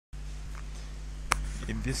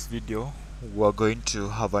In this video, we're going to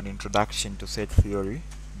have an introduction to set theory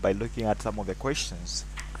by looking at some of the questions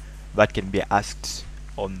that can be asked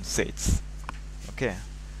on sets. Okay,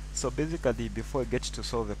 so basically before I get to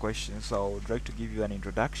solve the questions, I would like to give you an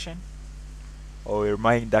introduction or a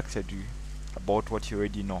reminder actually about what you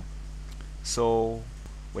already know. So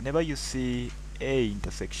whenever you see A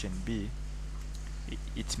intersection B,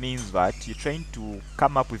 it means that you're trying to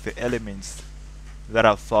come up with the elements that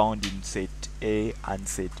are found in set A and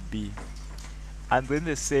set B. And when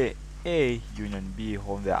they say A union B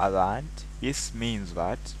on the other hand, this means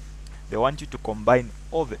that they want you to combine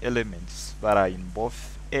all the elements that are in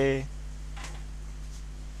both A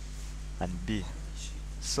and B.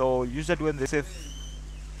 So usually when they say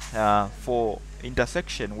for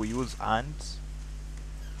intersection we use AND,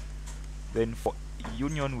 then for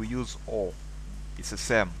union we use OR. It's the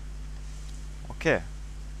same. Okay,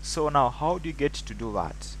 so now how do you get to do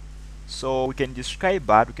that? So we can describe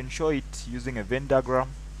that, we can show it using a Venn diagram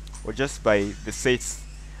or just by the sets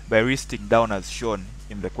by listing down as shown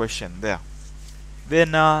in the question there. Then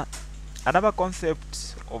another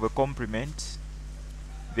concept of a complement,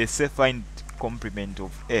 they say find complement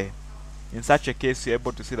of A. In such a case, you're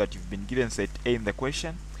able to see that you've been given set A in the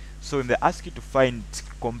question. So when they ask you to find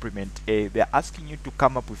complement A, they're asking you to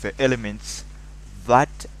come up with the elements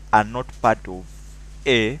that are not part of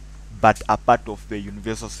A but are part of the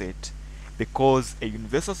universal set, because a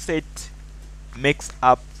universal set makes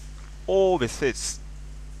up all the sets,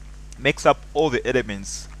 makes up all the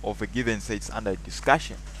elements of a given set under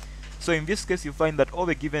discussion. So in this case you find that all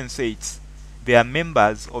the given sets, their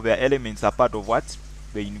members or their elements are part of what?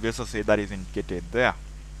 The universal set that is indicated there.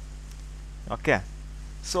 Okay,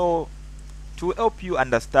 so to help you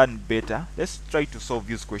understand better, let's try to solve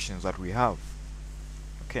these questions that we have.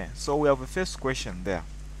 Okay, so we have the first question there.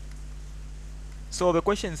 So the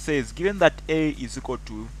question says, given that A is equal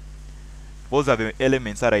to, those are the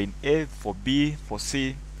elements that are in A, for B, for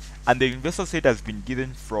C, and the universal set has been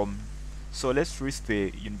given from, so let's list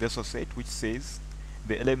the universal set, which says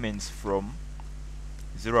the elements from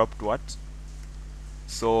 0 up to what?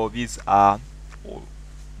 So these are all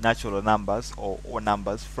natural numbers or all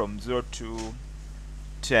numbers from 0 to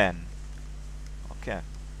 10. Okay,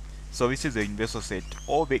 so this is the universal set.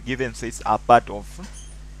 All the given sets are part of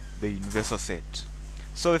the universal set.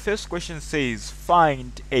 So the first question says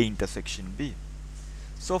find A intersection B.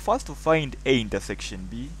 So first, to find A intersection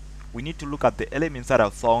B, we need to look at the elements that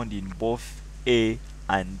are found in both A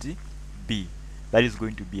and B. That is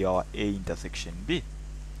going to be our A intersection B.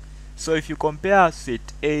 So if you compare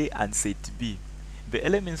set A and set B, the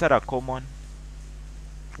elements that are common,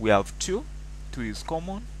 we have 2. 2 is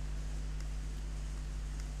common.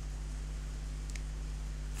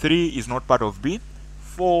 3 is not part of B.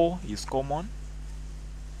 4 is common,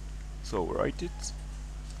 so we'll write it.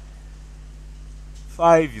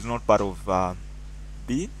 5 is not part of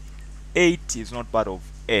B. 8 is not part of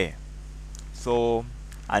A. So,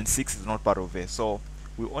 and 6 is not part of A. So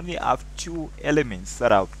we only have 2 elements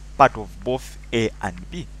that are part of both A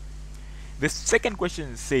and B. The second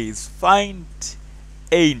question says find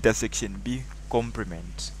A intersection B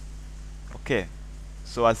complement. Okay,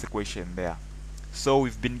 so that's the question there. So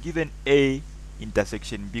we've been given A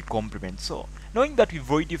intersection B complement. So knowing that we've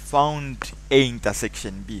already found A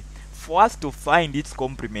intersection B, for us to find its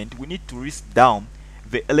complement, we need to list down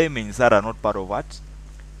the elements that are not part of what?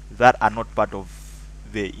 That are not part of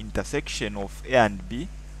the intersection of A and B,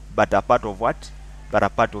 but are part of what? That are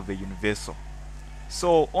part of the universal.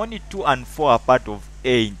 So only 2 and 4 are part of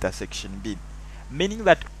A intersection B, meaning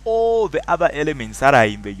that all the other elements that are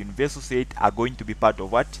in the universal set are going to be part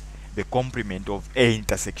of what? The complement of A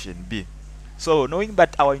intersection B. So knowing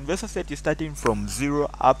that our universal set is starting from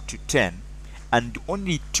 0 up to 10 and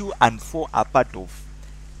only 2 and 4 are part of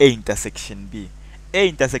A intersection B, A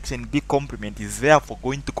intersection B complement is therefore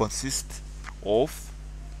going to consist of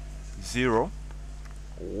 0,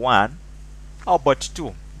 1, how about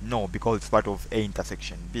 2? No, because it's part of A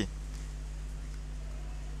intersection B.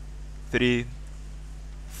 3,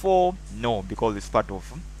 4, no, because it's part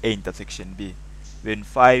of A intersection B. Then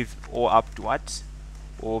 5 all up to what?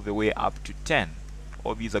 All the way up to 10.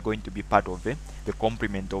 All these are going to be part of the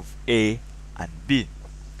complement of A and B.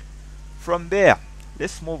 From there,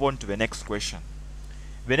 let's move on to the next question.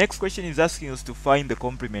 The next question is asking us to find the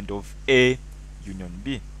complement of A union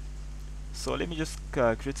B. So let me just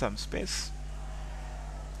create some space.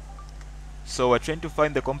 So we're trying to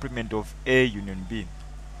find the complement of A union B.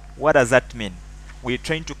 What does that mean? We're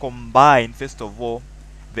trying to combine, first of all,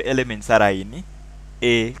 the elements that are in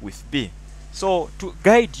A with B. So to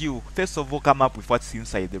guide you, first of all, come up with what's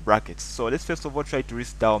inside the brackets. So let's first of all try to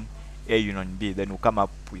list down A union B, then we'll come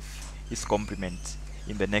up with its complement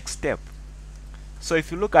in the next step. So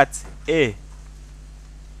if you look at A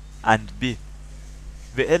and B,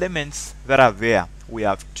 the elements that are there, we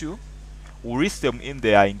have 2. We'll list them in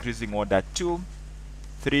their increasing order: 2,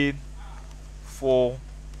 3, 4,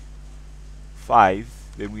 5,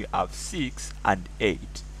 then we have 6 and 8.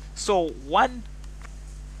 So one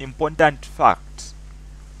important fact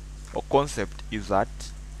or concept is that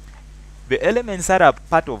the elements that are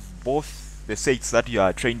part of both the sets that you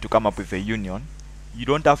are trying to come up with a union, you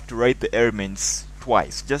don't have to write the elements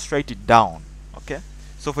twice, just write it down. Okay,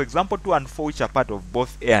 so for example 2 and 4, which are part of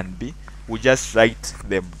both A and B, we just write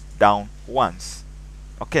them down once.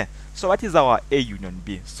 Okay, so what is our A union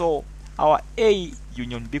B? So our A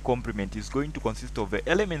union B complement is going to consist of the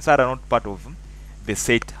elements that are not part of the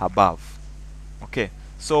set above. Okay,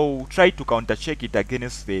 so we'll try to counter check it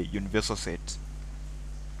against the universal set.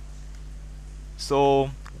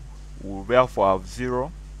 So we'll therefore have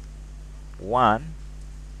 0, 1,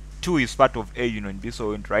 2 is part of A union B, so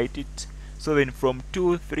we'll write it. So then from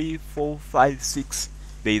 2, 3, 4, 5, 6,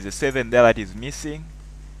 there is a 7 there that is missing.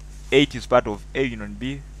 8 is part of A union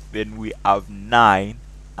B, then we have 9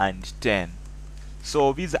 and 10.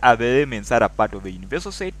 So these are the elements that are part of a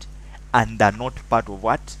universal set and are not part of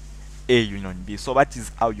what? A union B. So that is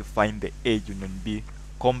how you find the A union B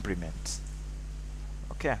complement.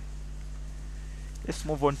 Okay, let's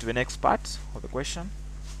move on to the next part of the question.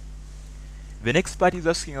 The next part is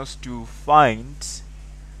asking us to find,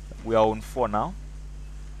 we are on 4 now,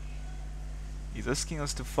 is asking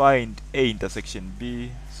us to find A intersection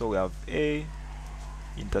B. So we have A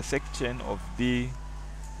intersection of B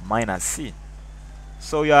minus C.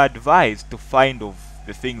 So you are advised to find of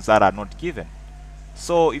the things that are not given.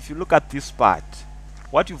 So if you look at this part,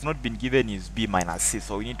 what you've not been given is B minus C,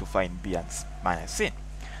 so we need to find B and minus C.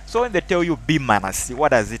 So when they tell you B minus C, what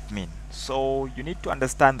does it mean? So you need to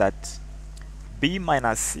understand that B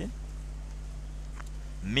minus C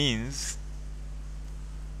means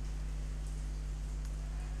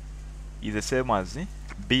is the same as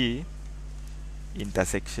B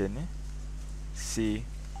intersection C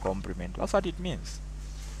complement. That's what it means.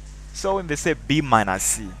 So when they say B minus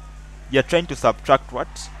C, you're trying to subtract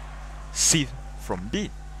what? C from B.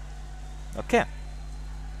 Okay,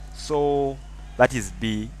 so that is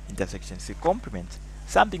B intersection C complement,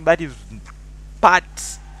 something that is part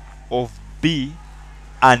of B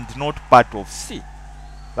and not part of C.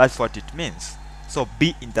 That's what it means. So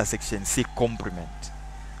B intersection C complement.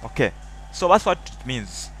 Okay, so that's what it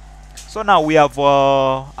means. So now we have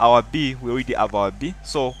our B, we already have our B,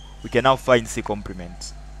 so we can now find C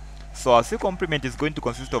complement. So our C complement is going to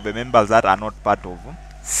consist of the members that are not part of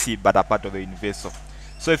C but are part of the universal.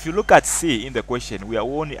 So if you look at C in the question, we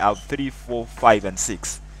only have 3, 4, 5 and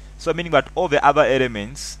 6. So meaning that all the other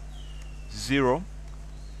elements 0,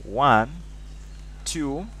 1,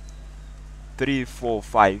 2, 3, 4,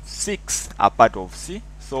 5, 6 are part of C.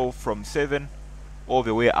 So from 7 all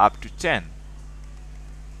the way up to 10.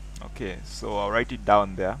 Okay, so I'll write it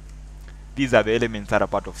down there. These are the elements that are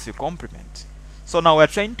part of C complement. So now we're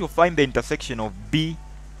trying to find the intersection of B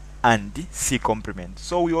and C complement.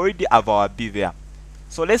 So we already have our B there.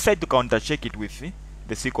 So let's try to counter check it with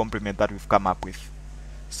the C complement that we've come up with.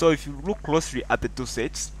 So if you look closely at the two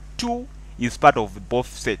sets, 2 is part of both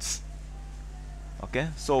sets. Okay,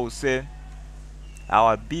 so we'll say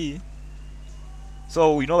our B,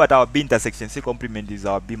 so we know that our B intersection C complement is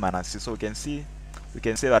our B minus C. So we can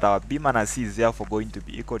say that our B minus C is therefore going to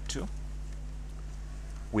be equal to,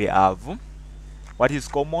 we have what is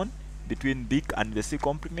common between B and the C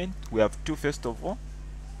complement. We have 2 first of all.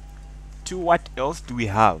 2, what else do we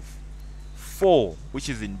have? 4, which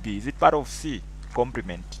is in B. Is it part of C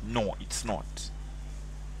complement? No, it's not.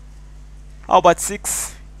 How about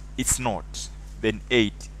 6? It's not. Then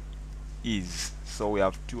 8 is. So we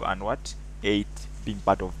have 2 and what? 8 being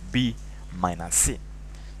part of B minus C.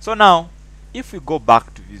 So now, if we go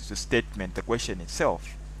back to this statement, the question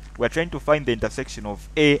itself, we're trying to find the intersection of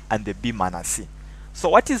A and the B minus C. So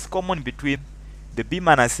what is common between the B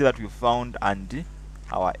minus C that we found and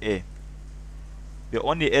our A? The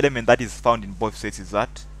only element that is found in both sets is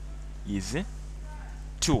that is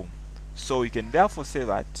 2. So we can therefore say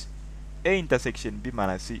that A intersection B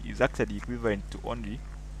minus C is actually equivalent to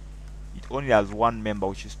it only has one member,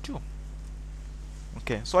 which is 2.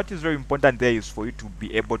 Okay, so what is very important there is for you to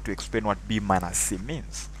be able to explain what B minus C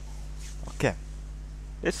means. Okay,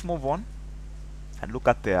 let's move on and look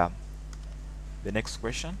at the next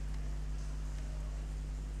question.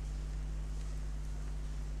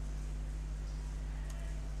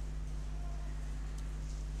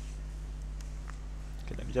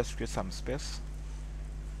 Okay, let me just create some space.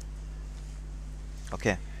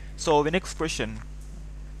 Okay, so the next question,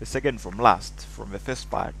 the second from last, from the first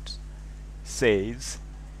part, says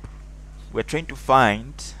we're trying to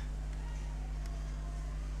find,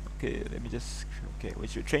 okay, let me just, okay, we're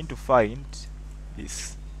trying to find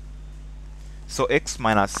this. So x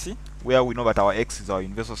minus c, where we know that our x is our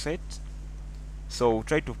universal set. So we'll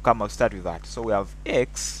try to start with that. So we have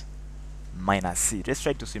x minus c. Let's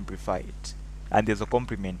try to simplify it. And there's a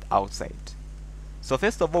complement outside. So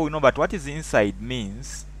first of all, we know that what is inside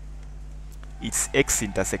means it's x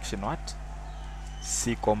intersection what?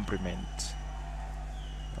 C complement.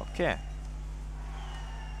 Okay.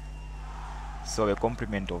 So a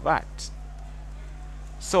complement of that.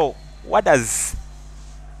 So what does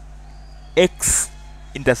x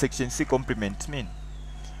intersection C complement mean?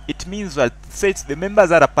 It means that sets the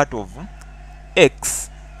members are a part of x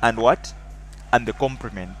and what? And the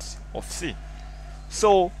complement of C.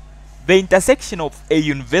 So the intersection of a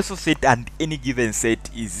universal set and any given set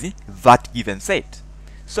is that given set.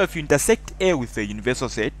 So if you intersect A with a universal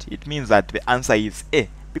set, it means that the answer is A,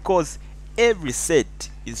 because every set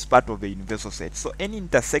is part of the universal set. So any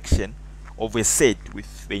intersection of a set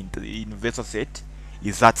with the universal set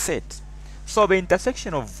is that set. So the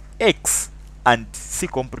intersection of x and C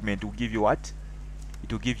complement will give you what?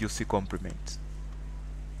 It will give you C complement.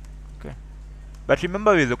 Okay. But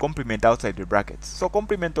remember, there is a complement outside the brackets. So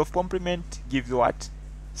complement of complement gives you what?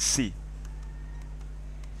 C.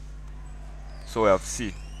 So we have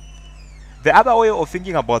C. The other way of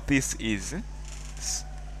thinking about this is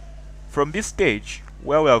from this stage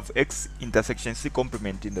where we have x intersection C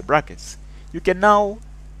complement in the brackets, you can now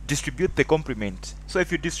distribute the complement. So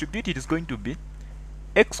if you distribute it, it's going to be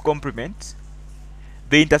x complement,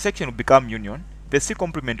 the intersection will become union, the C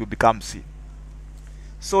complement will become C.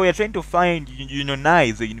 So we are trying to find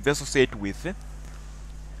unionize the universal set with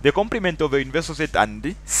the complement of the universal set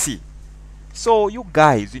and C. So you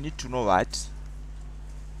guys, you need to know that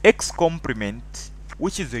x complement,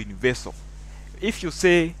 which is the universal, if you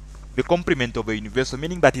say the complement of a universal,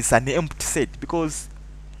 meaning that it's an empty set, because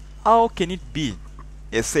how can it be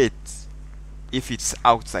a set if it's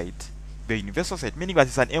outside the universal set, meaning that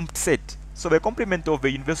it's an empty set? So the complement of the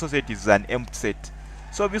universal set is an empty set.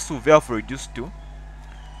 So this will therefore reduce to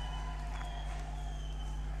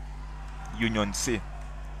union C.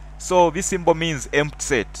 So this symbol means empty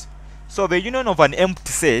set. So the union of an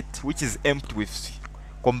empty set, which is empty with C,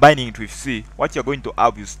 combining it with C, what you're going to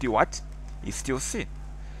have is still what? Is still C.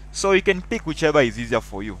 So you can pick whichever is easier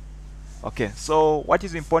for you. Okay, so what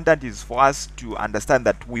is important is for us to understand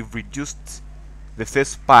that we've reduced the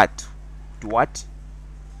first part to what?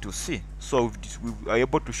 To C. So we are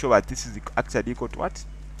able to show that this is actually equal to what?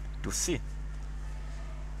 To C.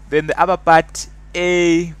 Then the other part,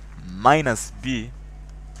 A minus B,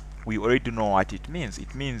 we already know what it means.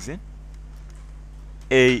 It means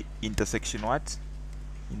A intersection what?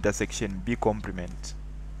 Intersection B complement.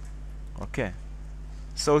 Okay.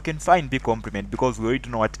 So we can find B complement because we already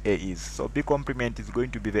know what A is. So B complement is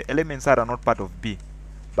going to be the elements that are not part of B,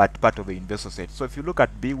 but part of the universal set. So if you look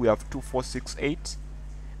at B, we have 2, 4, 6, 8.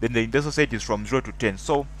 Then the universal set is from 0 to 10.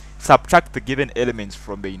 So subtract the given elements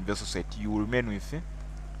from the universal set. You will remain with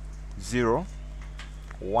 0,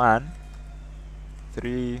 1,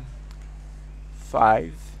 3,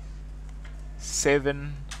 5,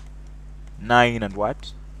 7, 9, and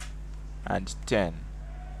what? And 10.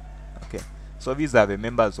 Okay. So these are the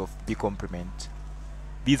members of B complement.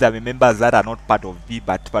 These are the members that are not part of B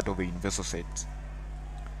but part of a universal set.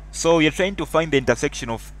 So you're trying to find the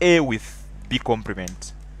intersection of A with B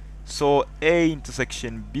complement. So A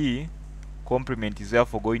intersection B complement is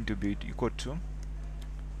therefore going to be equal to,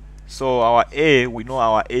 so our A, we know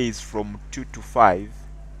our A is from 2 to 5.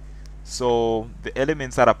 So the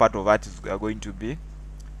elements that are part of that are going to be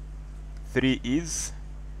 3 is,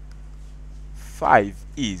 5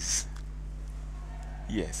 is.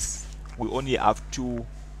 Yes, we only have 2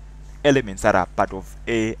 elements that are part of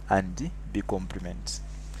A and B complement.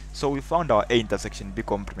 So we found our A intersection B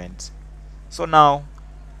complement. So now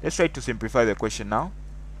let's try to simplify the question now.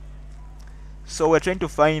 So we're trying to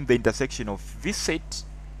find the intersection of this set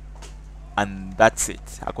and that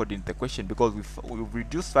set according to the question, because we've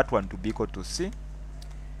reduced that one to be equal to C.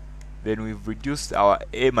 Then we've reduced our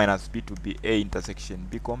A minus B to be A intersection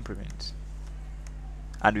B complement.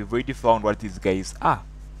 And we've already found what these guys are.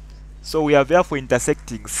 So we are therefore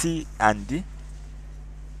intersecting C and D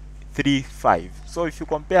 3, 5. So if you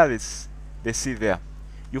compare this, the C there,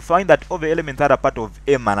 you find that all the elements that are part of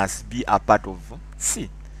A minus B are part of C.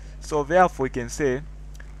 So therefore we can say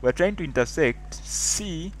we're trying to intersect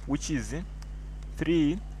C, which is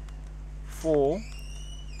 3, 4,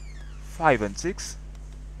 5, and 6,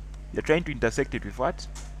 You're trying to intersect it with what?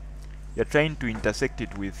 You're trying to intersect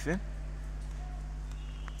it with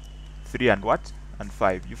 3 and what? And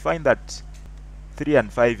 5. You find that 3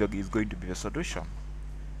 and 5 is going to be the solution.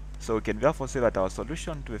 So we can therefore say that our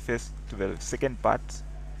solution to the second part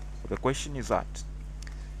of the question is that.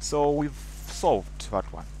 So we've solved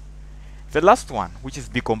that one. The last one, which is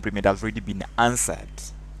B complement, has already been answered.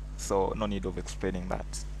 So no need of explaining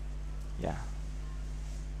that. Yeah.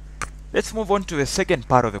 Let's move on to the second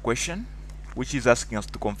part of the question, which is asking us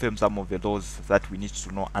to confirm some of the laws that we need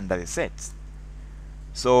to know under the sets.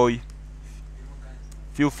 So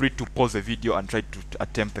feel free to pause the video and try to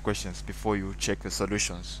attempt the questions before you check the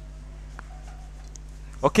solutions.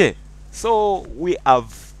 Okay, so we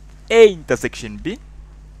have A intersection B,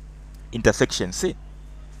 intersection C.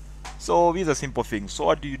 So these are simple things. So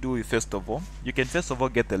what do you do first of all? You can first of all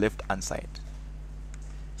get the left hand side.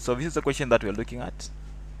 So this is the question that we're looking at.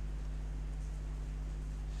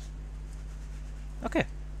 Okay.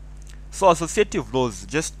 So associative laws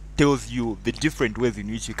just tells you the different ways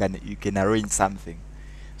in which you can arrange something.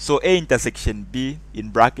 So A intersection B in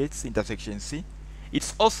brackets intersection C.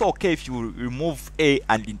 It's also okay if you remove A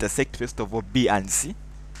and intersect first of all B and C.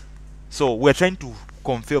 So we're trying to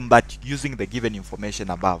confirm that using the given information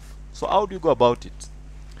above. So how do you go about it?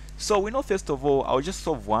 So we know first of all, I'll just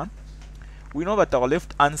solve one. We know that our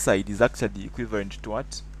left hand side is actually equivalent to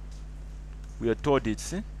what? We are told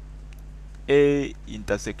it's A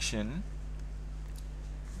intersection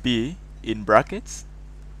B in brackets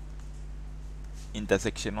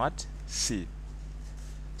intersection what? C.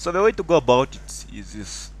 So the way to go about it is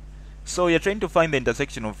this. So you're trying to find the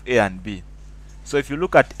intersection of A and B. So if you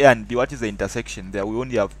look at A and B, what is the intersection there? We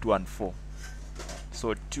only have 2 and 4.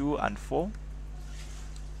 So 2 and 4.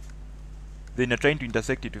 Then you're trying to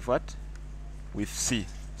intersect it with what? With C.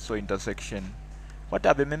 So intersection. What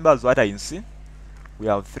are the members what are in C? We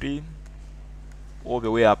have 3 all the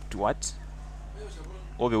way up to what?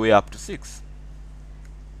 All the way up to 6.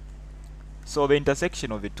 So the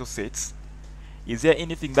intersection of the two sets, is there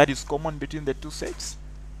anything that is common between the two sets?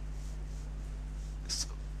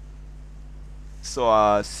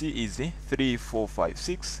 So C is 3, 4, 5,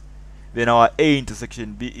 6. Then our A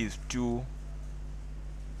intersection B is 2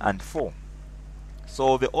 and 4.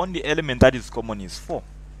 So the only element that is common is 4.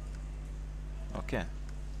 Okay.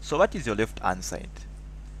 So what is your left hand side?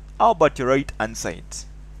 How about your right hand side?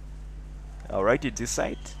 I'll write it this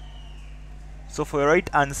side. So for your right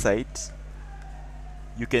hand side,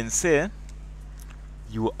 you can say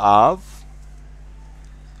you have,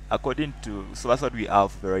 according to, so that's what we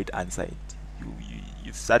have for the right hand side.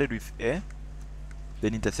 You started with A,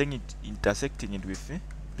 then intersecting it with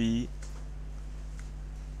B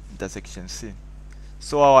intersection C.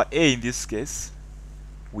 So our A in this case,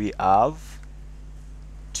 we have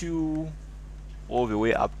 2 all the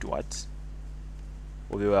way up to what?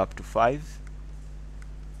 All the way up to 5.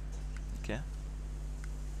 Okay.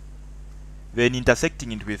 Then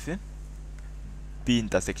intersecting it with B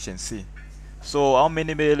intersection C. So how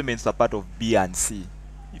many elements are part of B and C?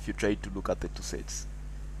 If you try to look at the two sets,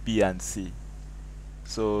 B and C.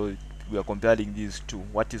 So we are comparing these two.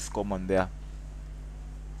 What is common there?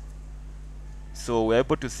 So we're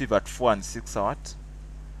able to see that 4 and 6 are what?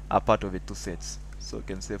 Are part of the two sets. So you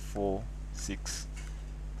can say 4, 6.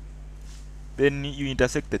 Then you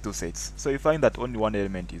intersect the two sets. So you find that only one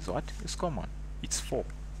element is what? Is common. It's 4.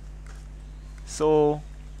 So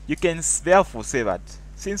you can therefore say that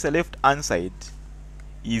since the left hand side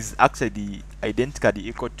is actually identically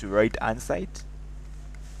equal to right hand side,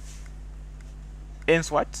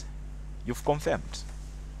 hence what? You've confirmed.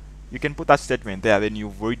 You can put that statement there, then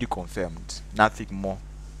you've already confirmed, nothing more.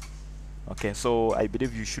 Okay, so I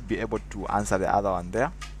believe you should be able to answer the other one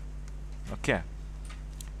there. Okay.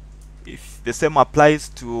 If the same applies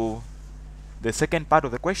to the second part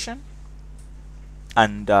of the question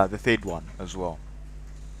and the third one as well.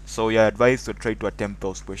 So you're advised to try to attempt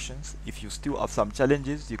those questions. If you still have some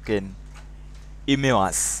challenges, you can email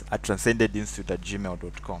us at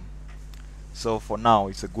transcendedinstitute@gmail.com. So for now,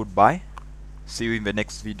 it's a goodbye. See you in the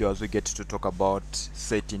next video as we get to talk about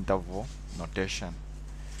set interval notation.